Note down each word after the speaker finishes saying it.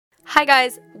Hi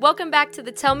guys, welcome back to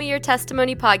the Tell Me Your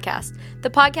Testimony podcast, the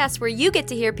podcast where you get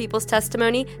to hear people's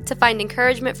testimony to find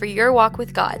encouragement for your walk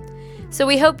with God. So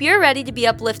we hope you're ready to be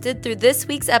uplifted through this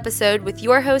week's episode with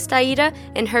your host Aida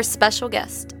and her special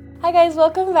guest. Hi guys,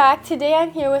 welcome back. Today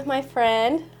I'm here with my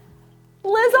friend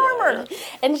Liz Armour,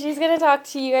 and she's going to talk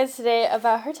to you guys today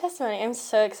about her testimony. I'm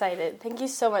so excited. Thank you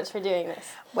so much for doing this.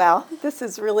 Well, this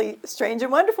is really strange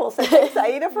and wonderful, so thanks,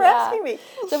 Aida, for asking me.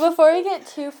 So before we get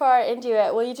too far into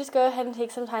it, will you just go ahead and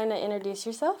take some time to introduce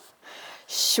yourself?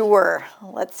 Sure.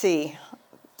 Let's see.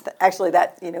 Actually,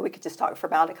 we could just talk for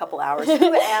about a couple hours.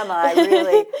 Who am I,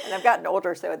 really? And I've gotten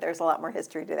older, so there's a lot more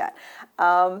history to that.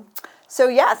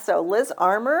 So Liz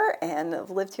Armour, and I've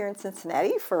lived here in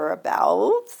Cincinnati for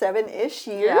about 7-ish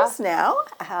years now.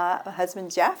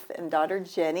 Husband Jeff and daughter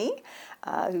Jenny,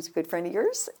 who's a good friend of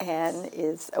yours, and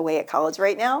is away at college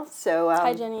right now. So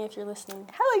hi, Jenny, if you're listening.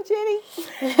 Hello,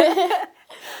 Jenny.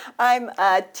 I'm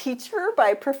a teacher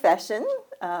by profession.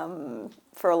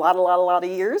 For a lot of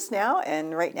years now,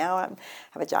 and right now I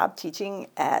have a job teaching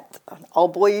at an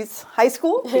all-boys high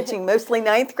school, teaching mostly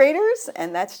 9th graders,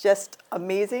 and that's just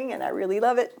amazing, and I really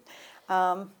love it.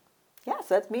 So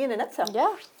that's me in a nutshell.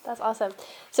 Yeah, that's awesome.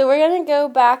 So we're going to go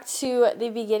back to the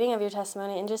beginning of your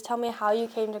testimony and just tell me how you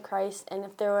came to Christ and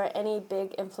if there were any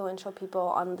big influential people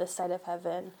on this side of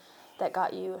heaven that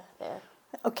got you there.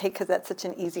 Okay, because that's such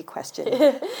an easy question.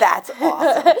 That's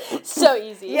awesome. So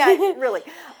easy. Yeah, really.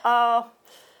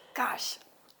 Gosh,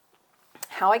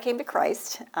 how I came to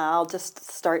Christ, I'll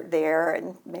just start there,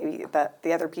 and maybe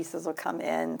the other pieces will come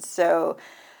in. So,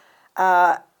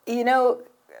 I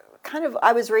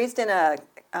was raised in a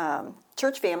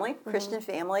church family, Christian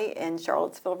family in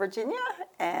Charlottesville, Virginia,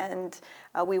 and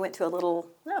we went to it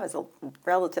was a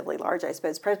relatively large, I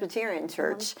suppose, Presbyterian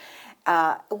church,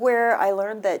 where I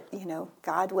learned that,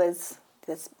 God was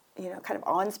this, kind of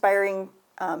awe-inspiring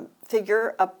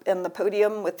figure up in the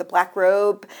podium with the black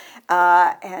robe,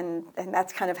 and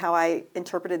that's kind of how I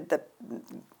interpreted the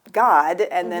God.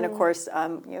 And then, of course,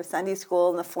 Sunday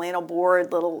school and the flannel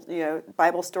board, little,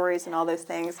 Bible stories and all those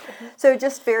things. So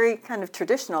just very kind of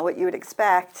traditional, what you would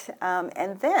expect.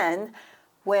 And then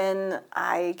when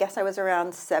I guess I was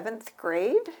around 7th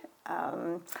grade,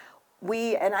 and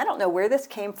I don't know where this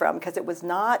came from because it was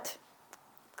not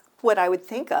what I would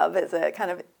think of as a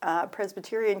kind of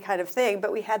Presbyterian kind of thing,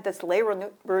 but we had this lay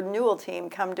renewal team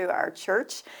come to our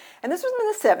church, and this was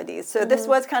in the 70s, so this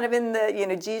was kind of in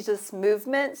the Jesus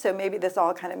movement, so maybe this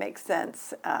all kind of makes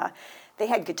sense. They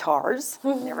had guitars,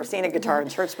 never seen a guitar in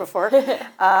church before,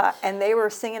 and they were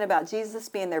singing about Jesus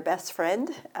being their best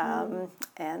friend,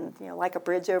 and like a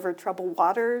bridge over troubled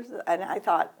waters, and I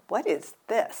thought, what is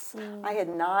this? I had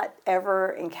not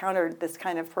ever encountered this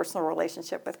kind of personal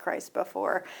relationship with Christ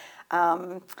before.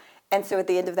 And so at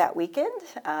the end of that weekend,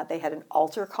 they had an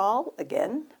altar call,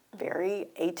 again, very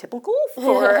atypical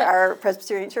for our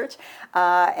Presbyterian church.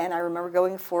 And I remember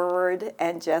going forward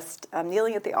and just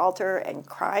kneeling at the altar and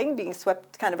crying, being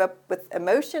swept kind of up with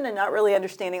emotion and not really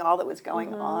understanding all that was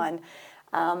going on.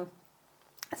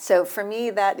 So for me,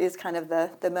 that is kind of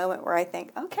the moment where I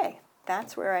think, okay,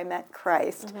 that's where I met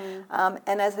Christ.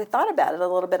 And as I thought about it a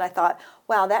little bit, I thought,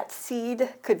 wow, that seed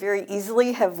could very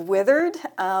easily have withered,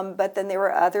 but then there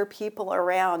were other people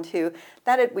around who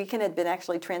that weekend had been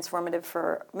actually transformative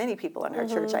for many people in our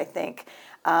church, I think.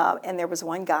 And there was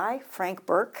one guy, Frank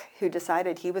Burke, who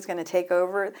decided he was going to take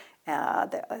over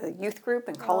the youth group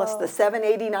and call us the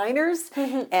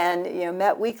 789ers, and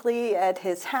met weekly at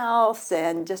his house,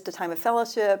 and just a time of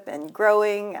fellowship and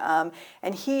growing.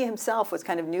 And he himself was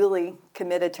kind of newly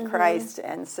committed to Christ,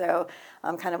 and so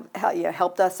kind of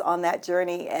helped us on that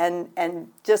journey. And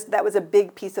just that was a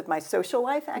big piece of my social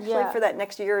life actually for that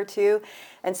next year or two.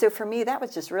 And so for me, that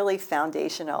was just really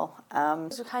foundational.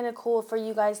 It's kind of cool for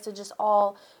you guys to just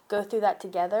all go through that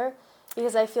together.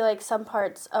 Because I feel like some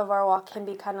parts of our walk can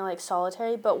be kind of like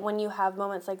solitary, but when you have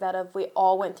moments like that of we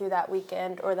all went through that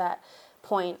weekend or that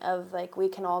point of like we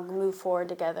can all move forward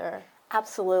together.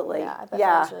 Absolutely. Yeah, I bet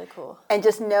that was really cool. And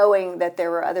just knowing that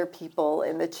there were other people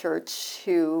in the church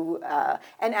who,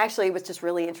 and actually it was just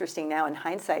really interesting now in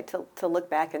hindsight to look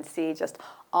back and see just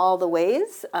all the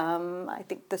ways I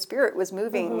think the Spirit was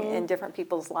moving in different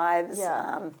people's lives.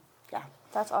 Yeah.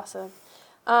 That's awesome.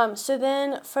 So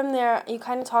then from there, you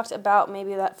kind of talked about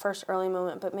maybe that first early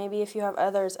moment, but maybe if you have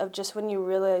others of just when you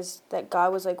realized that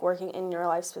God was like working in your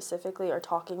life specifically or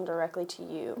talking directly to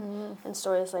you and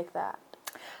stories like that.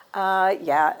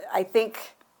 I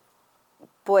think,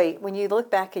 boy, when you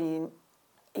look back and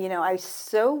I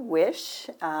so wish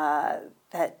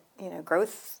that,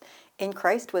 growth in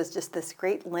Christ was just this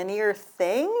great linear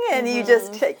thing and you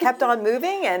just kept on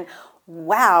moving and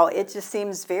wow, it just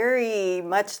seems very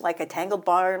much like a tangled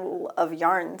ball of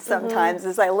yarn sometimes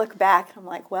as I look back. I'm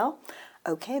like, well,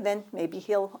 okay, then maybe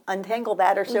he'll untangle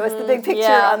that or show us the big picture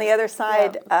on the other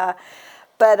side.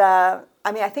 Yeah.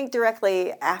 I mean, I think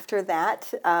directly after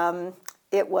that,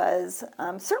 it was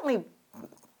certainly,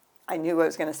 I knew I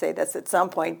was going to say this at some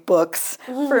point, books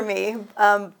for me.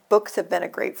 Books have been a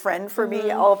great friend for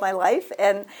me all of my life.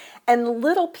 And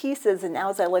little pieces, and now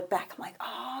as I look back, I'm like,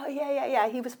 oh, yeah.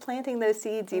 He was planting those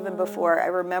seeds even before. I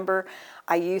remember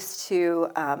I used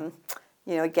to...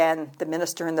 again, the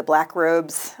minister in the black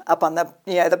robes up on the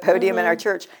the podium in our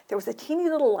church. There was a teeny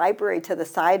little library to the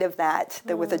side of that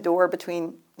with a door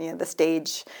between the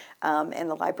stage and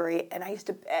the library. And I used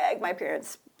to beg my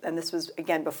parents, and this was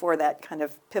again before that kind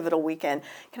of pivotal weekend,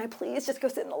 can I please just go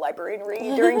sit in the library and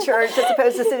read during church as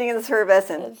opposed to sitting in the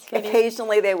service? And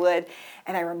occasionally they would.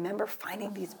 And I remember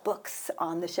finding these books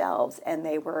on the shelves, and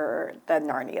they were the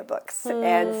Narnia books.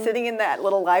 And sitting in that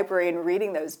little library and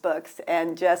reading those books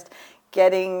and just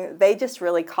they just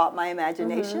really caught my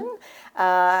imagination.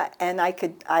 And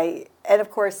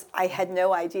of course, I had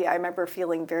no idea. I remember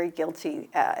feeling very guilty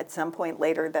at some point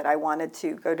later that I wanted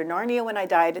to go to Narnia when I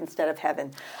died instead of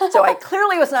heaven. So I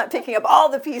clearly was not picking up all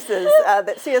the pieces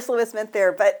that C.S. Lewis meant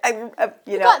there, but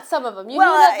you got some of them. You knew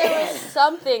that there was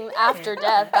something after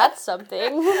death. That's something.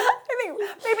 I think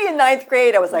maybe in 9th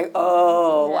grade I was like,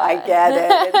 oh, I get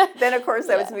it. And then of course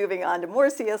I was moving on to more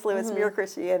C.S. Lewis, Mere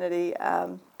Christianity.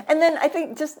 And then I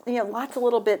think just, lots of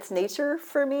little bits nature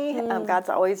for me. God's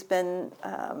always been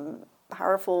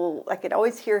powerful. I could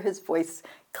always hear his voice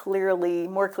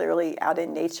more clearly out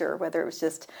in nature, whether it was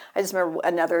I just remember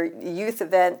another youth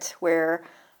event where,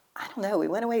 I don't know, we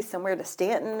went away somewhere to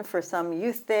Stanton for some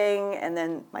youth thing, and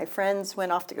then my friends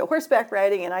went off to go horseback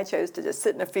riding, and I chose to just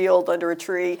sit in a field under a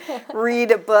tree,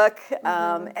 read a book,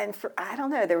 and I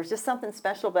don't know, there was just something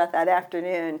special about that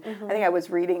afternoon. I think I was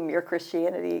reading Mere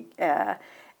Christianity,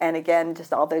 and again,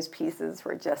 just all those pieces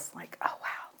were just like, oh,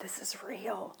 wow, this is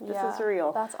real. This is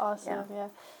real. That's awesome, yeah.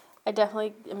 I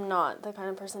definitely am not the kind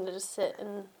of person to just sit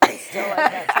and be still like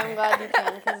that, so I'm glad you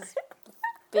can, because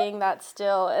being that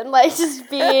still and, just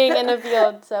being in a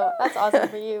field, so that's awesome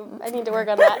for you. I need to work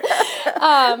on that.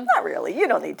 Not really. You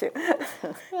don't need to.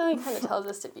 Well, he kind of tells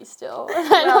us to be still.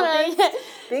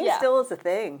 Being still is a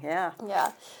thing, yeah.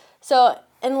 Yeah. So,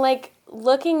 and,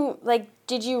 looking,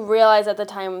 did you realize at the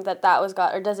time that was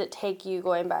God, or does it take you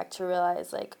going back to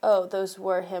realize, oh, those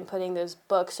were him putting those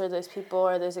books or those people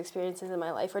or those experiences in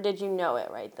my life, or did you know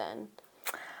it right then?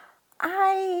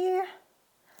 I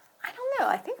don't know.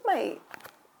 I think my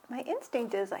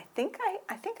instinct is I think I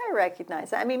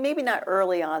recognize that. I mean, maybe not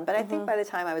early on, but I think by the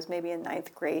time I was maybe in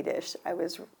 9th grade-ish,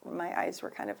 my eyes were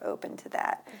kind of open to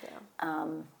that. Yeah.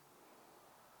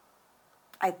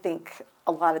 I think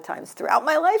a lot of times throughout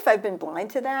my life I've been blind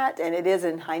to that, and it is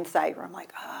in hindsight where I'm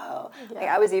like, oh.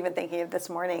 I was even thinking of this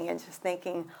morning and just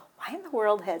thinking, why in the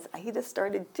world has Aida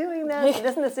started doing this? And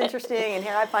isn't this interesting? And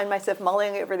here I find myself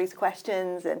mulling over these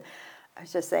questions, and I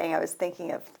was just saying, I was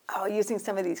thinking of using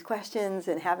some of these questions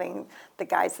and having the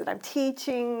guys that I'm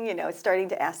teaching, starting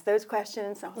to ask those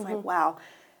questions. I was like, wow,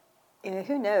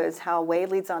 who knows how way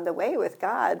leads on to way with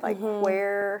God,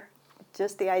 where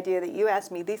just the idea that you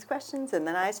ask me these questions and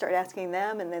then I start asking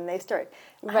them and then they start,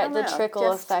 the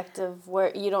trickle effect of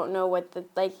where you don't know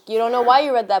you don't know why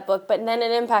you read that book, but then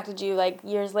it impacted you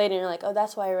years later, and you're like, oh,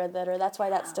 that's why I read that, or that's why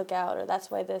that stuck out, or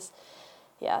that's why this.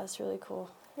 Yeah, that's really cool.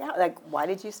 Yeah, why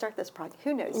did you start this project?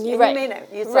 Who knows? You may know.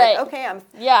 It's okay, I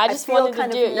just feel wanted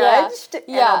kind to do of nudged,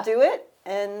 and I'll do it,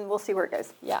 and we'll see where it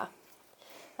goes. Yeah,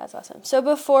 that's awesome. So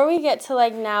before we get to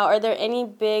now, are there any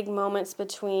big moments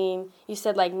between, you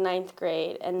said 9th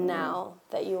grade and now,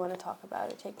 that you want to talk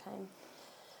about or take time?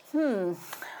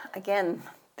 Again,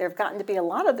 there have gotten to be a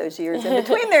lot of those years in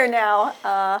between there now.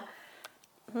 I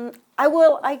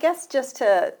guess just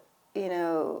to,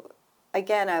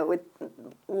 again, I would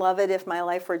love it if my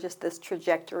life were just this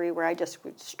trajectory where I just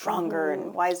was stronger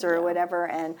and wiser or whatever.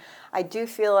 And I do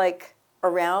feel like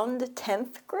around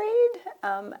 10th grade,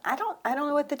 I don't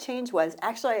know what the change was.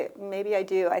 Actually, maybe I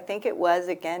do. I think it was,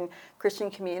 again,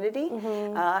 Christian community,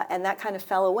 and that kind of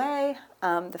fell away.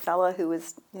 The fellow who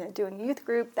was doing youth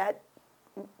group, that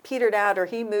petered out, or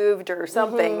he moved or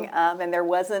something, and there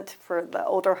wasn't, for the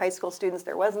older high school students,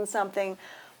 there wasn't something.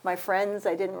 My friends,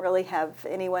 I didn't really have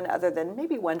anyone other than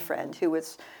maybe one friend who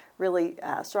was really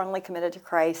strongly committed to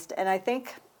Christ. And I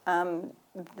think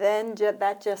then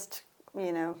that just,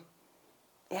 who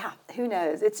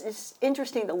knows? It's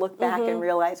interesting to look back and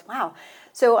realize, wow.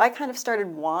 So I kind of started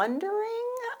wandering,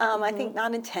 I think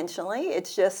not intentionally.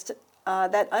 It's just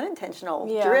that unintentional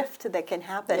drift that can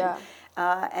happen. Yeah.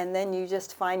 and then you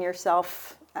just find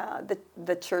yourself,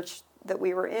 the church that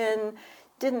we were in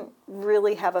didn't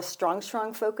really have a strong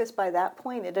focus by that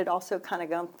point. It had also kind of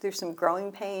gone through some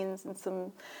growing pains and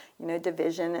some,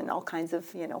 division and all kinds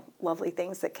of, lovely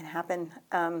things that can happen.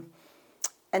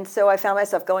 And so I found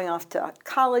myself going off to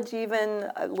college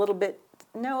even a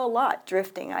lot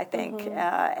drifting, I think.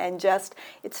 And just,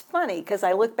 it's funny because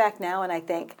I look back now and I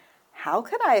think, how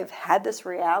could I have had this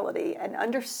reality and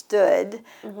understood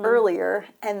earlier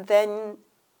and then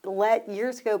let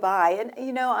years go by?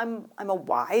 And, I'm a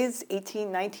wise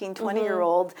 18, 19,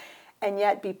 20-year-old and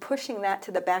yet be pushing that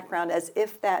to the background as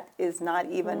if that is not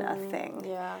even a thing.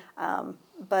 Yeah.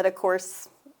 But of course,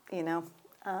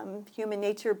 human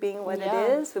nature being what it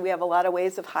is, we have a lot of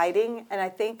ways of hiding. And I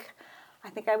think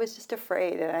I was just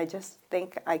afraid, and I just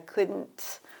think I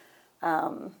couldn't.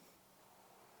 I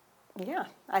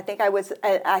think I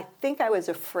was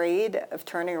afraid of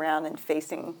turning around and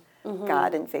facing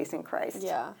God and facing Christ.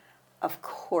 Yeah. Of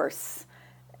course,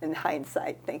 in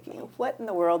hindsight, thinking, what in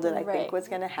the world did I think was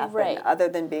going to happen, Right. other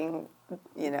than being,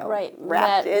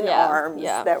 wrapped in arms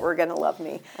that were going to love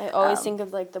me. I always think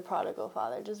of the prodigal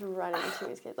father just running to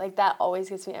his kid. That always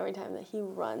gets me every time that he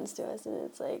runs to us, and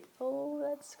it's like, oh,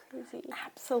 that's crazy.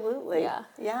 Absolutely.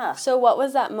 Yeah. So what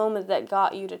was that moment that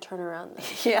got you to turn around then?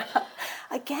 Yeah.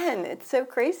 Again, it's so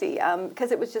crazy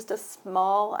because it was just a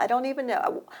small, I don't even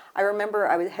know. I remember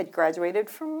I had graduated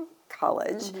from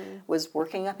college, was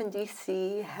working up in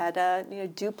D.C., had a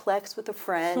duplex with a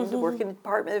friend, working in the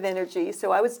Department of Energy.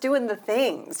 So I was doing the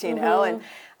things, and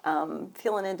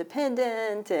feeling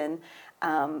independent, and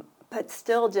but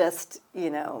still just,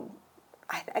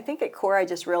 I think at core I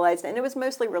just realized, and it was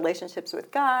mostly relationships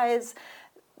with guys,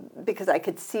 because I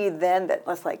could see then that I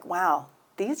was like, wow,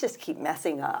 these just keep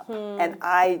messing up. And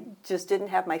I just didn't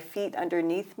have my feet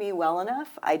underneath me well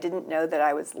enough. I didn't know that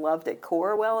I was loved at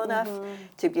core well enough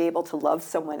to be able to love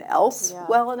someone else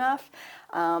well enough.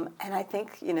 And I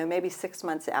think, maybe 6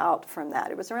 months out from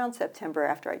that, it was around September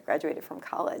after I graduated from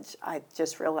college, I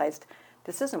just realized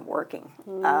this isn't working.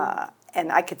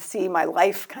 And I could see my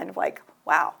life kind of like,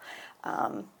 wow.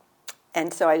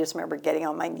 And so I just remember getting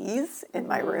on my knees in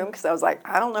my room because I was like,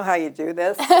 I don't know how you do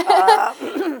this.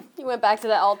 You went back to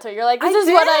the altar. You're like, this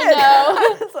is what I know.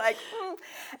 I was like,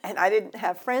 and I didn't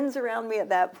have friends around me at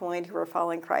that point who were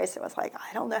following Christ. I was like,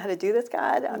 I don't know how to do this,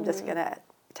 God. I'm just going to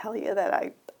tell you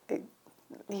that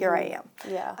here I am.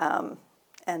 Yeah.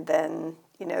 And then,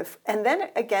 and then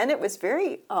again, it was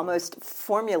very almost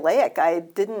formulaic.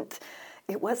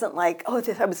 It wasn't like,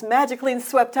 I was magically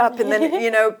swept up and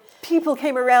then, people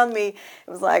came around me. It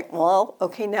was like, well,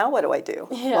 okay, now what do I do?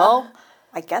 Yeah. Well,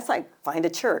 I guess I find a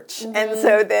church. And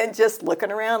so then just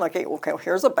looking around, okay,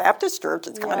 here's a Baptist church.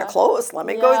 It's kind of close. Let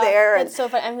me go there. That's so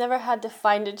funny. I've never had to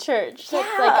find a church. Yeah.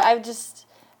 I've just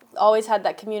always had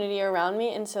that community around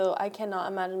me, and so I cannot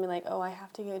imagine being like, I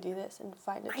have to go do this and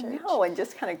find a church. I know, and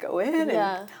just kind of go in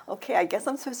and, okay, I guess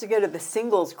I'm supposed to go to the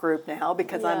singles group now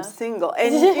because I'm single.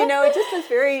 And, it just is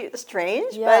very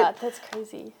strange. Yeah, that's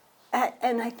crazy.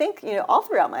 And I think, all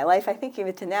throughout my life, I think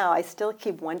even to now, I still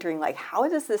keep wondering, how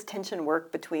does this tension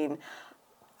work between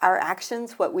our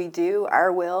actions, what we do,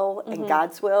 our will, and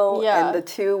God's will, and the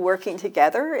two working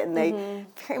together? And they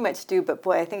very much do, but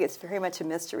boy, I think it's very much a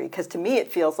mystery, because to me it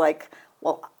feels like,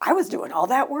 well, I was doing all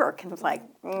that work, and it was like,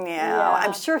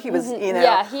 I'm sure he was,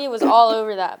 Yeah, he was all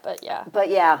over that, but yeah. But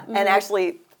yeah, and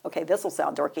actually, okay, this will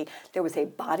sound dorky, there was a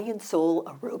body and soul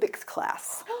aerobics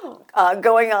class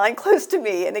going on close to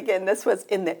me. And again, this was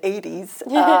in the 80s.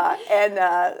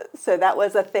 So that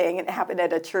was a thing. And it happened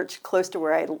at a church close to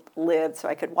where I lived, so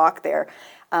I could walk there.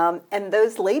 And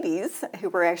those ladies, who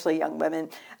were actually young women,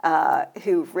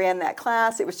 who ran that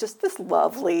class, it was just this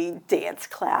lovely dance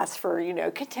class for,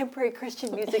 contemporary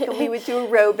Christian music. And we would do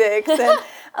aerobics.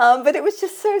 And, but it was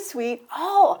just so sweet.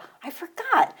 Oh, I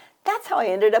forgot. That's how I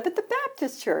ended up at the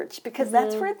Baptist church, because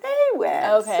that's where they went.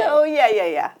 Okay. So,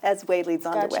 yeah. As way leads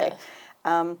on the way.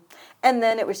 And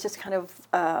then it was just kind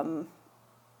of,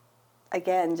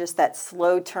 again, just that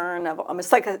slow turn of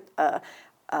almost like a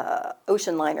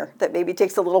ocean liner that maybe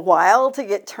takes a little while to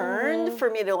get turned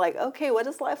for me to okay, what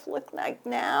does life look like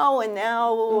now? And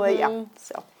now,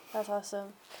 so. That's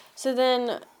awesome. So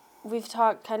then we've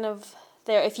talked kind of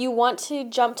there. If you want to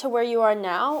jump to where you are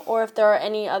now, or if there are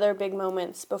any other big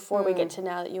moments before we get to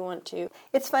now that you want to.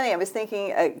 It's funny. I was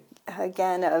thinking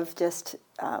again of just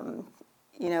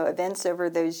events over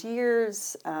those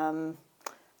years.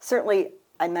 Certainly,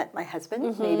 I met my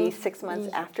husband maybe 6 months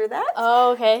after that.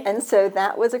 Oh, okay. And so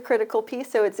that was a critical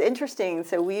piece. So it's interesting.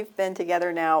 So we've been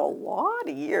together now a lot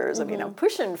of years. I mean, I'm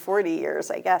pushing 40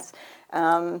 years, I guess.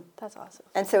 That's awesome.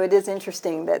 And so it is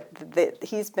interesting that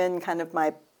he's been kind of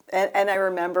my, and I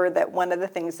remember that one of the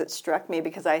things that struck me,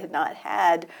 because I had not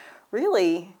had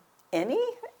really any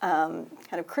kind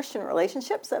of Christian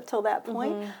relationships up till that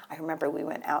point. I remember we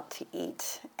went out to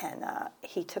eat, and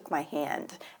he took my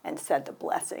hand and said the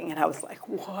blessing, and I was like,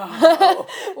 "Whoa,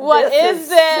 What is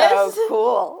this? So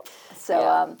cool!"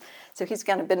 So, so he's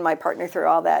kind of been my partner through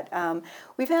all that.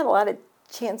 We've had a lot of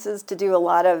chances to do a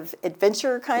lot of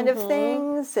adventure kind of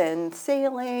things, and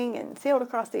sailing, and sailed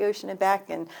across the ocean and back,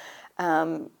 and.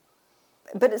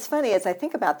 But it's funny, as I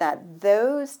think about that,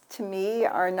 those to me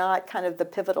are not kind of the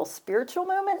pivotal spiritual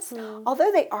moments,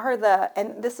 although they are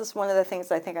and this is one of the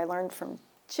things I think I learned from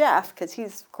Jeff, because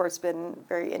he's, of course, been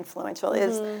very influential,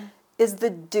 is the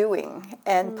doing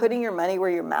and putting your money where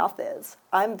your mouth is.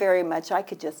 I'm very much, I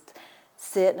could just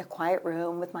sit in a quiet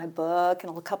room with my book and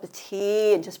a little cup of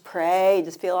tea and just pray,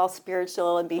 just feel all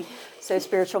spiritual and be so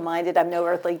spiritual minded, I'm no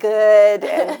earthly good.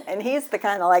 And he's the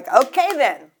kind of like,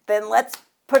 okay, then let's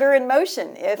put her in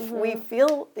motion. If we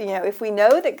feel, if we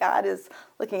know that God is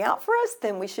looking out for us,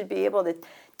 then we should be able to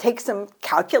take some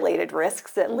calculated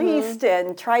risks at least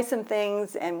and try some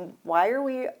things. And why are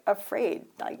we afraid?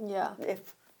 Like,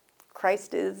 if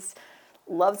Christ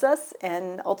loves us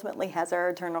and ultimately has our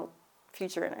eternal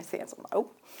future in our hands,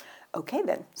 okay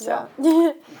then. So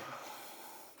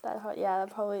that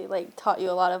probably like taught you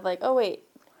a lot of like, oh wait,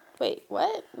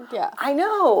 what? Yeah. I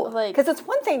know. Like, because it's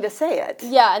one thing to say it.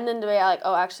 Yeah, and then to be like,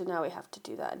 oh, actually, now we have to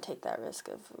do that and take that risk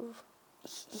of.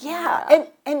 Yeah.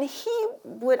 And he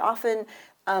would often.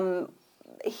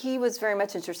 He was very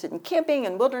much interested in camping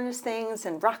and wilderness things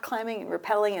and rock climbing and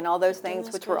rappelling and all those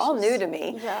things, which were all new to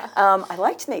me. Yeah. I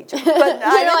liked nature, but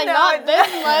I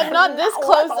didn't not this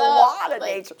close up. A lot of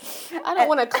nature. I don't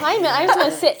want to climb it. I just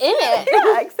want to sit in it.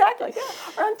 Yeah, exactly.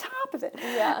 Or on top of it.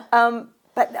 Yeah.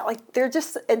 But like they're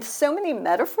just and so many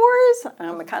metaphors.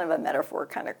 I'm a kind of a metaphor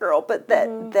kind of girl, but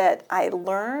that I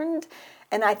learned,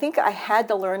 and I think I had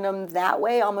to learn them that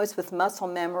way, almost with muscle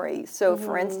memory. So,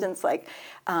 for instance, like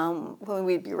when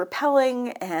we'd be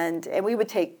rappelling, and we would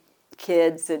take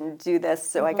kids and do this,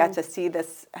 so I got to see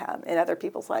this in other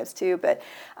people's lives too. But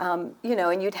and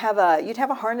you'd have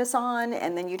a harness on,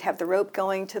 and then you'd have the rope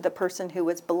going to the person who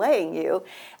was belaying you,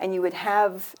 and you would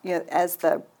have as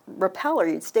the rappeller,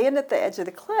 you'd stand at the edge of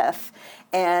the cliff,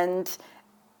 and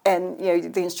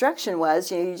the instruction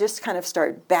was you just kind of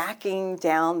start backing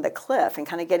down the cliff and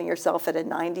kind of getting yourself at a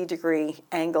 90-degree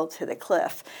angle to the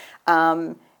cliff.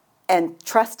 And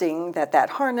trusting that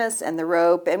harness and the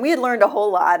rope, and we had learned a whole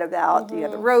lot about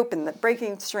the rope and the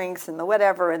braking strengths and the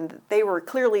whatever, and they were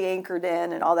clearly anchored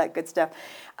in and all that good stuff.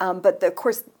 But of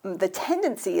course, the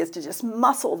tendency is to just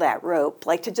muscle that rope,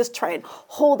 like to just try and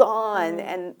hold on.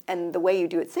 And the way you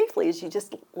do it safely is you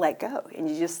just let go and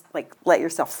you just like let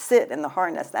yourself sit in the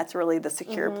harness. That's really the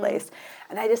secure place.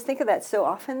 And I just think of that so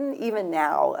often, even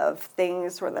now, of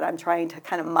things that I'm trying to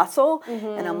kind of muscle,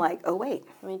 and I'm like, oh wait,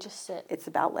 let me just sit. It's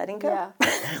about letting go. Yeah.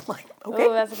 I'm like, okay.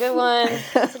 Oh, that's a good one.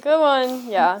 That's a good one.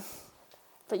 Yeah.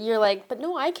 But you're like, but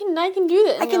no, I can do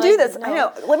this. I can do this. No. I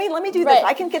know. Let me do this.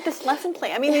 I can get this lesson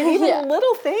plan. I mean, even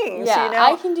little things. Yeah,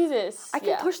 I can do this. I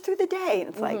can push through the day. And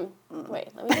it's like,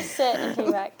 wait, let me just sit and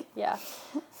take back. Yeah.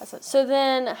 So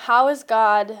then, how is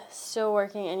God still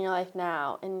working in your life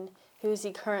now, and who is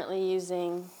He currently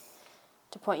using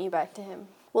to point you back to Him?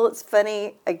 Well, it's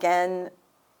funny. Again,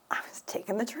 I was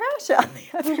taking the trash out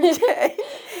the other day,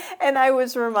 and I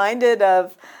was reminded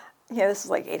of, this was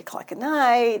like 8:00 at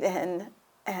night,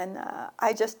 and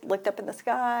I just looked up in the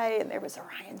sky, and there was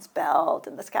Orion's belt,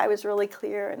 and the sky was really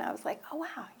clear, and I was like, oh,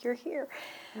 wow, you're here.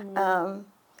 And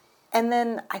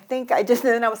then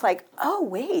then I was like, oh,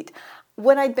 wait.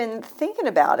 What I'd been thinking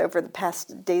about over the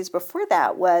past days before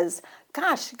that was,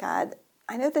 gosh, God,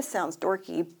 I know this sounds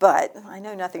dorky, but I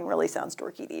know nothing really sounds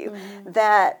dorky to you,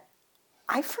 that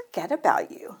I forget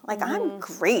about you. Like, I'm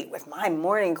great with my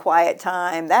morning quiet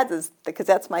time. That is because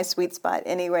that's my sweet spot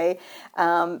anyway.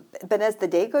 But as the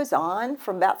day goes on,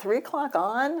 from about 3 o'clock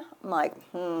on, I'm like,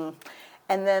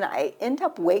 And then I end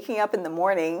up waking up in the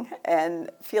morning and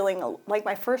feeling like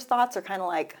my first thoughts are kind of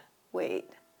like, wait,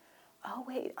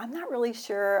 I'm not really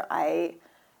sure.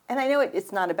 And I know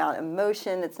it's not about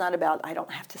emotion. It's not about, I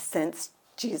don't have to sense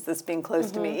Jesus being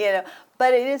close to me,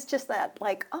 but it is just that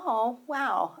like, oh,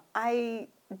 wow, I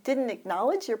didn't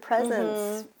acknowledge your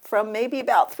presence from maybe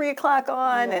about 3 o'clock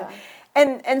on.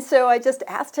 And so I just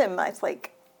asked him, I was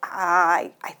like,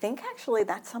 I think actually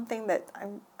that's something that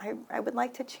I would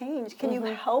like to change. Can you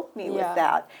help me with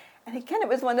that? And again, it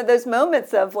was one of those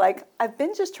moments of like, I've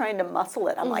been just trying to muscle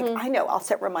it. I'm like, I know, I'll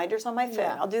set reminders on my phone.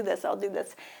 Yeah. I'll do this. And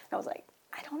I was like,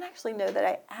 I don't actually know that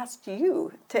I asked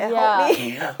you to help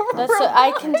me.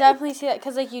 I can definitely see that,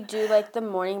 because like you do like the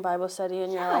morning Bible study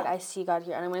and you're like, I see God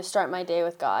here and I'm going to start my day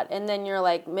with God. And then you're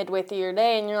like midway through your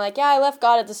day and you're like, yeah, I left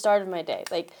God at the start of my day.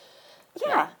 Like,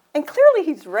 yeah. And clearly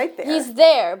he's right there. He's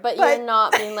there, but you're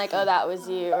not being like, oh, that was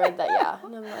you, or that,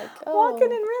 And I'm like, oh.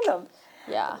 Walking in rhythm.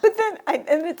 Yeah. But then,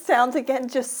 and it sounds again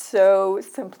just so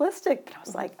simplistic, but I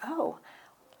was like, oh,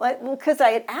 because I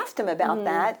had asked him about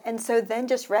that, and so then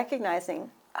just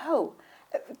recognizing,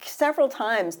 several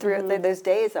times throughout those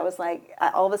days, I was like,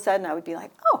 all of a sudden I would be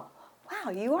like, oh,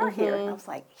 wow, you are here. And I was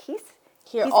like, he's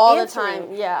here all the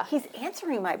time. Yeah. He's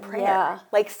answering my prayer. Yeah.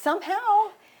 Like somehow,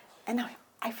 and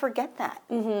I forget that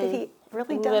he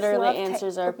really does literally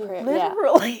answers our prayer.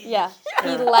 Literally. Yeah.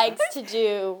 He likes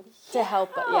to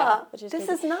help us. Yeah. Which is this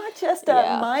crazy. is not just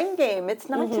a mind game. It's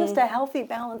not just a healthy,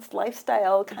 balanced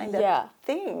lifestyle kind of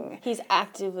thing. He's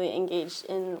actively engaged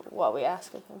in what we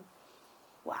ask of him.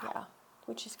 Wow. Yeah.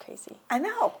 Which is crazy. I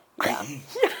know. Yeah.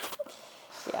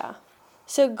 Yeah.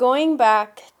 So going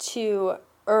back to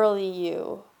early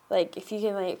you, like if you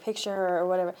can like picture her or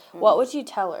whatever, what would you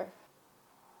tell her?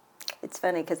 It's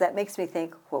funny because that makes me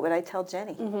think, what would I tell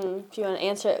Jenny? If you want to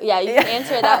answer it, you can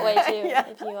answer it that way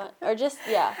too, if you want, or just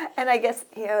And I guess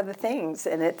the things,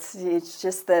 and it's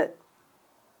just that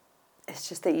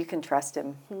you can trust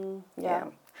him. Yeah.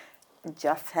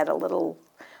 Jeff had a little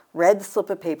red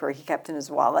slip of paper he kept in his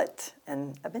wallet,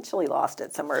 and eventually lost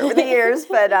it somewhere over the years.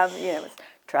 But it was,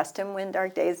 trust him when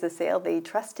dark days assail thee.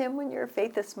 Trust him when your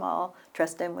faith is small.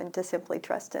 Trust him when to simply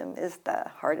trust him is the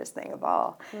hardest thing of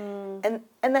all. And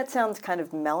that sounds kind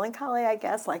of melancholy, I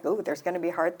guess, like, oh, there's going to be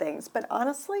hard things. But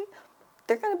honestly,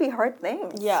 they're going to be hard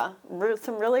things. Yeah.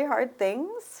 Some really hard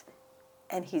things.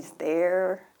 And he's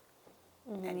there,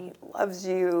 and he loves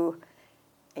you,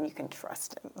 and you can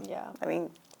trust him. Yeah. I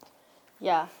mean...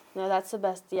 Yeah. No, that's the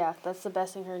best. Yeah, that's the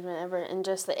best encouragement ever. And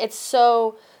just, it's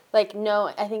so... Like,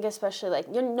 no, I think especially, like,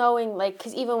 you're knowing, like,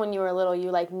 because even when you were little,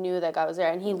 you, like, knew that God was there,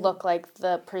 and he looked like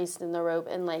the priest in the robe,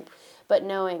 and, like, but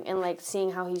knowing, and, like,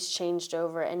 seeing how he's changed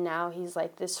over, and now he's,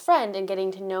 like, this friend, and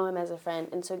getting to know him as a friend,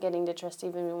 and so getting to trust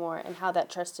even more, and how that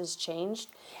trust has changed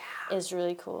is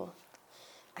really cool.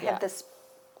 I have this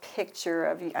picture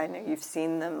of, I know you've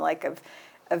seen them, like, of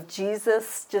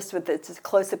Jesus, just with this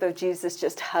close-up of Jesus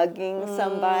just hugging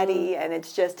somebody, and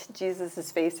it's just, Jesus'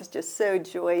 face is just so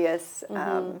joyous.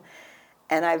 And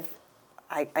I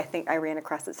think I ran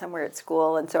across it somewhere at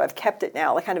school, and so I've kept it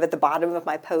now, like kind of at the bottom of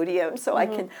my podium, so I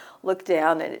can look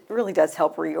down, and it really does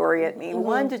help reorient me.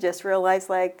 One, to just realize,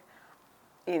 like,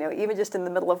 even just in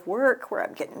the middle of work where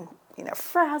I'm getting,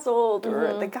 frazzled,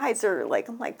 or the guys are like,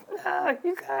 I'm like,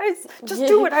 you guys, just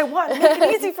do what I want, make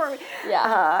it easy for me.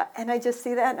 And I just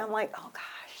see that, and I'm like, oh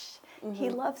gosh, he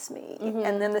loves me.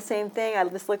 And then the same thing, I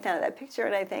just look down at that picture,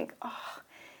 and I think, oh,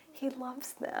 he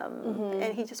loves them,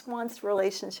 and he just wants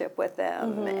relationship with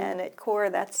them, and at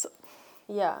core, that's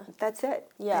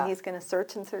it. And he's going to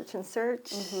search and search and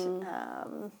search.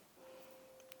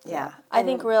 I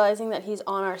think realizing that he's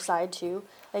on our side too.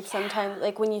 Like sometimes,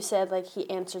 like when you said like he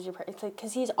answers your prayer, it's like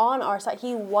because he's on our side.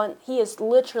 He is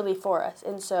literally for us,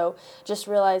 and so just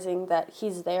realizing that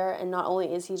he's there, and not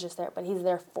only is he just there, but he's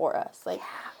there for us. Like,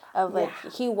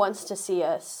 he wants to see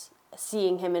us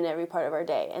seeing him in every part of our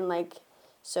day, and like,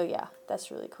 so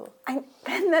that's really cool.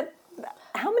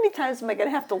 How many times am I going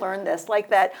to have to learn this? Like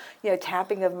that,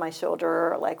 tapping of my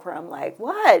shoulder, like where I'm like,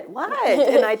 what?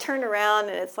 And I turn around,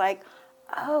 and it's like,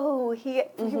 oh, he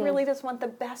really does want the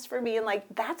best for me. And like,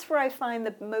 that's where I find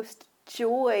the most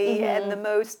joy and the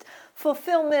most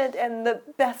fulfillment and the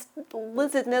best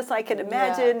blessedness I can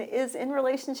imagine is in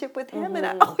relationship with him. And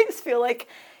I always feel like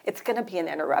it's going to be an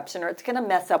interruption, or it's going to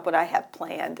mess up what I have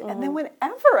planned. And then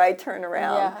whenever I turn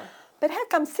around, but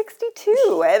heck, I'm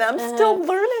 62 and I'm still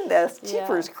learning this.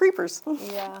 Jeepers, creepers.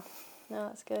 Yeah. No,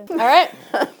 that's good. All right.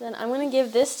 Then I'm going to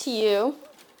give this to you.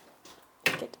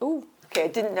 Okay, I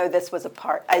didn't know this was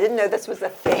I didn't know this was a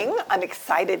thing. I'm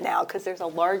excited now because there's a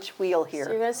large wheel here.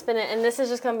 So you're going to spin it, and this is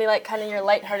just going to be like kind of your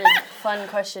lighthearted, fun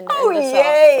question. Oh,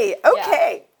 yay!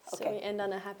 Okay. Yeah. So we end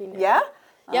on a happy note. Yeah?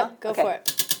 Yep, go for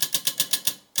it.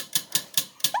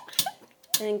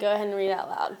 And then go ahead and read it out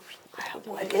loud.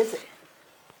 What is it?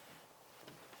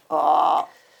 Oh,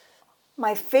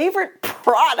 my favorite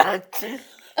product.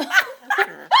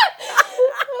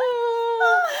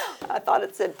 I thought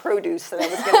it said produce, and I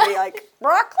was going to be like,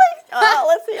 broccoli?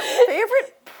 Let's see,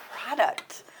 favorite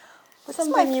product.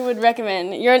 Something you would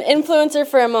recommend. You're an influencer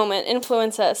for a moment.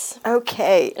 Influence us.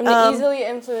 Okay. I'm the easily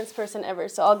influenced person ever,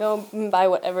 so I'll go and buy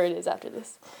whatever it is after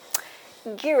this.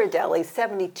 Ghirardelli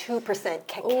 72%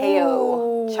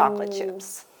 cacao chocolate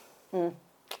chips.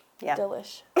 Yeah.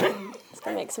 Delish. Let's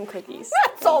go make some cookies.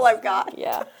 That's all I've got.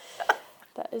 Yeah.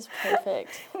 That is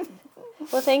perfect.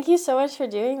 Well, thank you so much for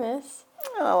doing this.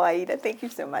 Oh, Aida, thank you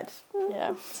so much.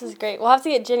 Yeah, this is great. We'll have to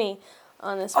get Ginny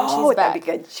on this when she's back. That'd be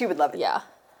good. She would love it. Yeah.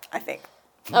 I think.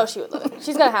 Oh, she would love it.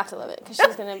 She's going to have to love it because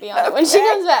she's going to be on it when she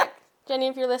comes back. Jenny,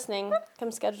 if you're listening,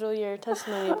 come schedule your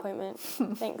testimony appointment.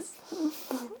 Thanks.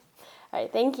 All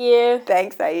right, thank you.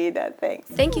 Thanks, Aida. Thanks.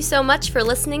 Thank you so much for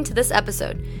listening to this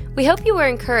episode. We hope you were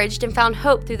encouraged and found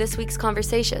hope through this week's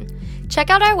conversation. Check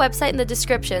out our website in the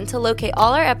description to locate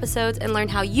all our episodes and learn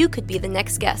how you could be the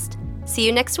next guest. See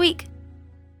you next week.